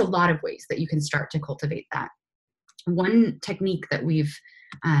 I think there's a lot of ways that you can start to cultivate that. One technique that we've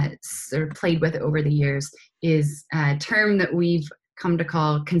sort of played with over the years is a term that we've come to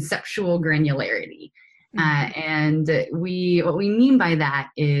call conceptual granularity. And what we mean by that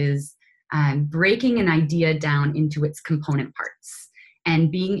is breaking an idea down into its component parts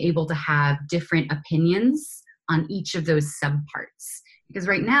and being able to have different opinions on each of those subparts. Because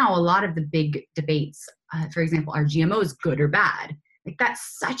right now, a lot of the big debates, for example, are GMOs good or bad? Like,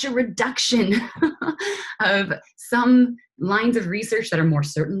 that's such a reduction of some lines of research that are more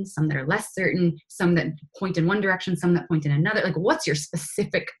certain, some that are less certain, some that point in one direction, some that point in another. Like, what's your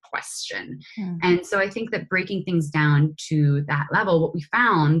specific question? And so I think that breaking things down to that level, what we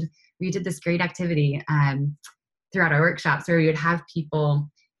found, we did this great activity throughout our workshops where we would have people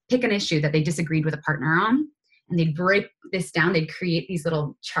pick an issue that they disagreed with a partner on, and they'd break this down. They'd create these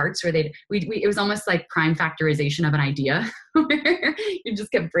little charts where it was almost like prime factorization of an idea, where you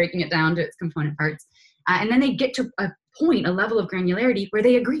just kept breaking it down to its component parts. And then they'd get to a point, a level of granularity where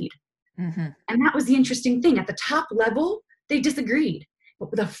they agreed. And that was the interesting thing. At the top level, they disagreed.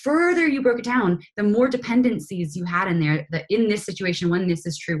 But the further you broke it down, the more dependencies you had in there, that in this situation, when this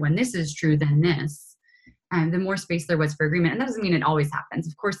is true, then this. And the more space there was for agreement. And that doesn't mean it always happens.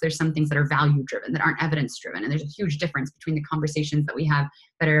 Of course, there's some things that are value driven, that aren't evidence driven. And there's a huge difference between the conversations that we have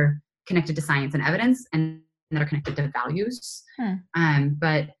that are connected to science and evidence and that are connected to values.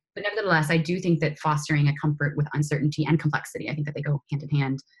 But nevertheless, I do think that fostering a comfort with uncertainty and complexity, I think that they go hand in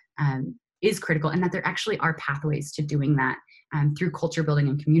hand, is critical, and that there actually are pathways to doing that through culture building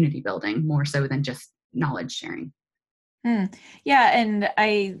and community building, more so than just knowledge sharing. Yeah, and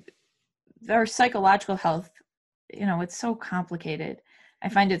our psychological health, it's so complicated. I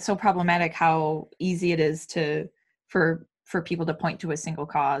find it so problematic how easy it is for people to point to a single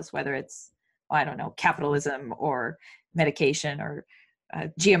cause, whether it's, capitalism or medication or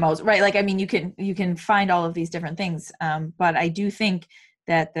GMOs, right? Like, I mean, you can find all of these different things. But I do think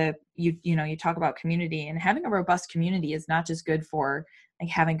that you talk about community, and having a robust community is not just good for like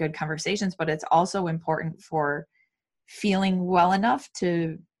having good conversations, but it's also important for feeling well enough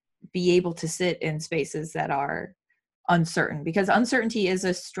to be able to sit in spaces that are uncertain, because uncertainty is a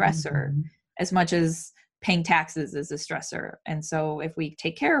stressor as much as paying taxes is a stressor. And so if we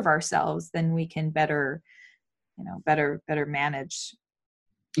take care of ourselves, then we can better manage.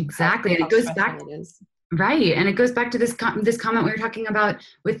 Exactly. And it goes back, right. And it goes back to this comment we were talking about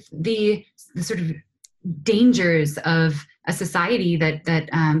with the sort of dangers of a society that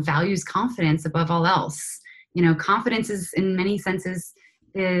values confidence above all else. Confidence is in many senses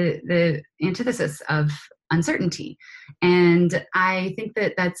the antithesis of uncertainty. And I think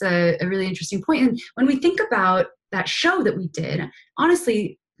that that's a really interesting point. And when we think about that show that we did,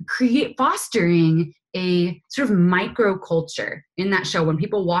 honestly, fostering a sort of micro culture in that show, when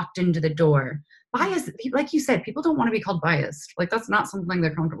people walked into the door, bias, like you said, people don't want to be called biased. Like, that's not something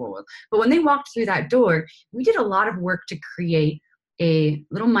they're comfortable with. But when they walked through that door, we did a lot of work to create a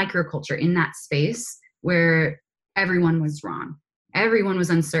little microculture in that space where everyone was wrong. Everyone was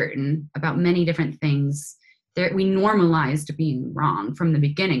uncertain about many different things. We normalized being wrong from the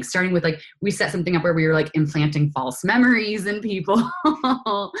beginning, starting with we set something up where we were implanting false memories in people.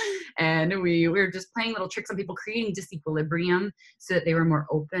 And we were just playing little tricks on people, creating disequilibrium so that they were more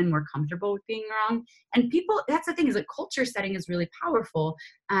open, more comfortable with being wrong. And people, that's the thing, is culture setting is really powerful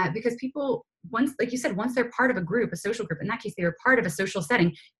because people, once, like you said, once they're part of a group, a social group, in that case, they were part of a social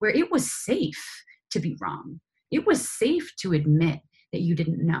setting where it was safe to be wrong. It was safe to admit that you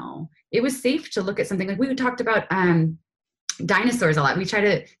didn't know. It was safe to look at something like we talked about dinosaurs a lot. We try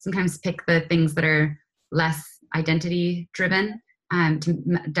to sometimes pick the things that are less identity driven to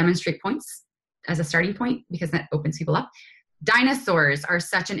demonstrate points as a starting point, because that opens people up. Dinosaurs are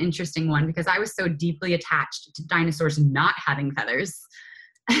such an interesting one because I was so deeply attached to dinosaurs not having feathers.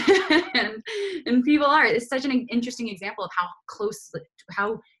 and people are. It's such an interesting example of how close,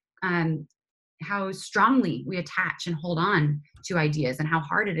 how strongly we attach and hold on to ideas, and how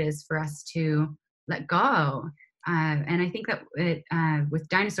hard it is for us to let go. And I think that with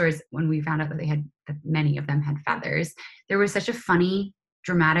dinosaurs, when we found out that many of them had feathers, there was such a funny,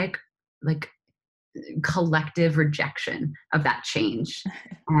 dramatic, collective rejection of that change.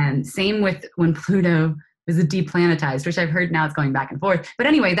 And same with when Pluto was deplanetized, which I've heard now it's going back and forth. But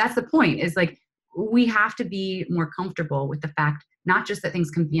anyway, that's the point, is we have to be more comfortable with the fact not just that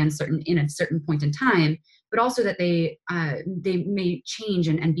things can be uncertain in a certain point in time, but also that they may change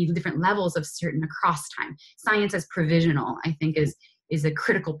and be different levels of certain across time. Science as provisional, I think, is a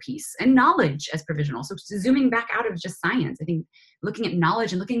critical piece, and knowledge as provisional. So zooming back out of just science, I think looking at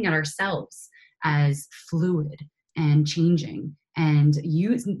knowledge and looking at ourselves as fluid and changing, and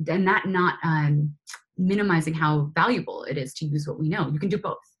that not minimizing how valuable it is to use what we know. You can do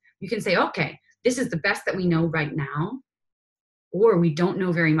both. You can say, okay, this is the best that we know right now, or we don't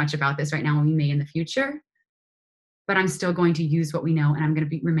know very much about this right now and we may in the future, but I'm still going to use what we know, and I'm going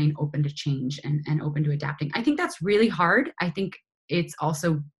to remain open to change and open to adapting. I think that's really hard. I think it's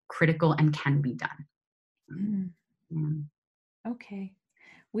also critical and can be done. Okay.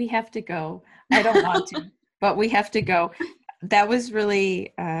 We have to go. I don't want to, but we have to go. That was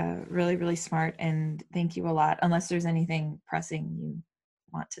really, really, really smart. And thank you a lot. Unless there's anything pressing you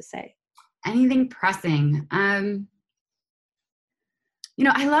want to say. Anything pressing? I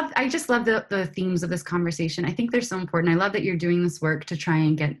just love the themes of this conversation. I think they're so important. I love that you're doing this work to try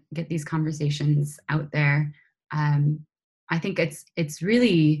and get these conversations out there. I think it's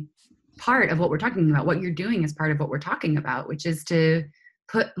really part of what we're talking about. What you're doing is part of what we're talking about, which is to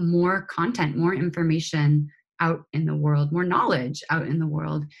put more content, more information out in the world, more knowledge out in the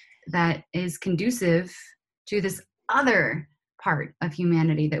world that is conducive to this other part of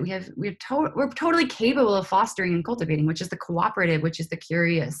humanity that we're totally capable of fostering and cultivating, which is the cooperative, which is the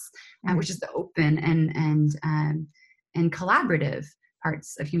curious, which is the open and collaborative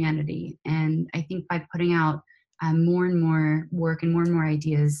parts of humanity. And I think by putting out more and more work and more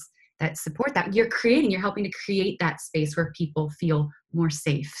ideas that support that, you're helping to create that space where people feel more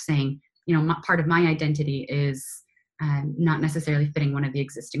safe saying, part of my identity is not necessarily fitting one of the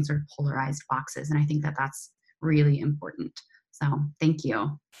existing sort of polarized boxes. And I think that that's really important. So thank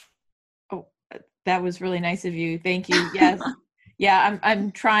you. Oh, that was really nice of you. Thank you. Yes. Yeah,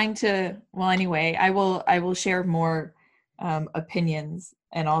 I'm trying to, well, anyway, I will share more opinions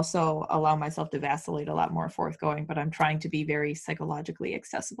and also allow myself to vacillate a lot more forthgoing, but I'm trying to be very psychologically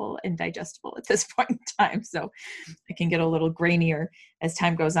accessible and digestible at this point in time. So I can get a little grainier as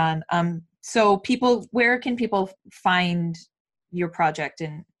time goes on. So where can people find your project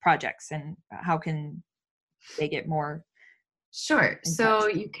and projects, and how can they get more? Sure. So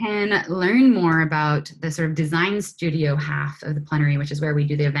you can learn more about the sort of design studio half of the plenary, which is where we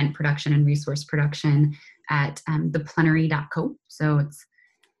do the event production and resource production at theplenary.co. So it's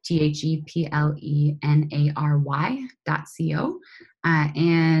theplenary.co.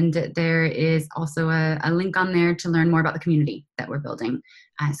 And there is also a link on there to learn more about the community that we're building.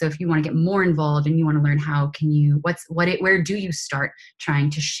 So if you want to get more involved and you want to learn where do you start trying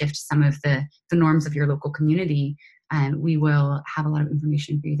to shift some of the norms of your local community, we will have a lot of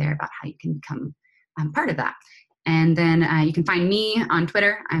information for you there about how you can become part of that. And then you can find me on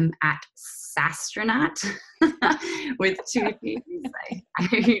Twitter. I'm at Sastronaut with two T's. I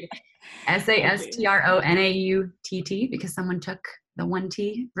read SASTRONAUTT because someone took the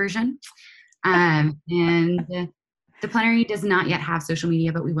 1T version. And the plenary does not yet have social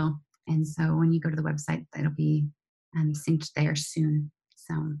media, but we will. And so when you go to the website, it'll be synced there soon.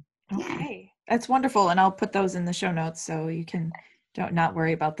 So yeah. Okay. That's wonderful. And I'll put those in the show notes so you can not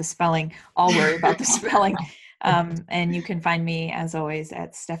worry about the spelling. I'll worry about the spelling. And you can find me, as always,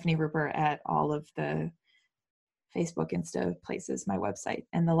 at Stephanie Ruper at all of the Facebook, Insta places, my website,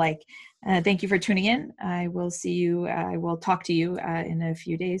 and the like. Thank you for tuning in. I will talk to you in a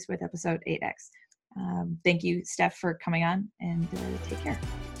few days with episode 8X. Thank you, Steph, for coming on, and take care.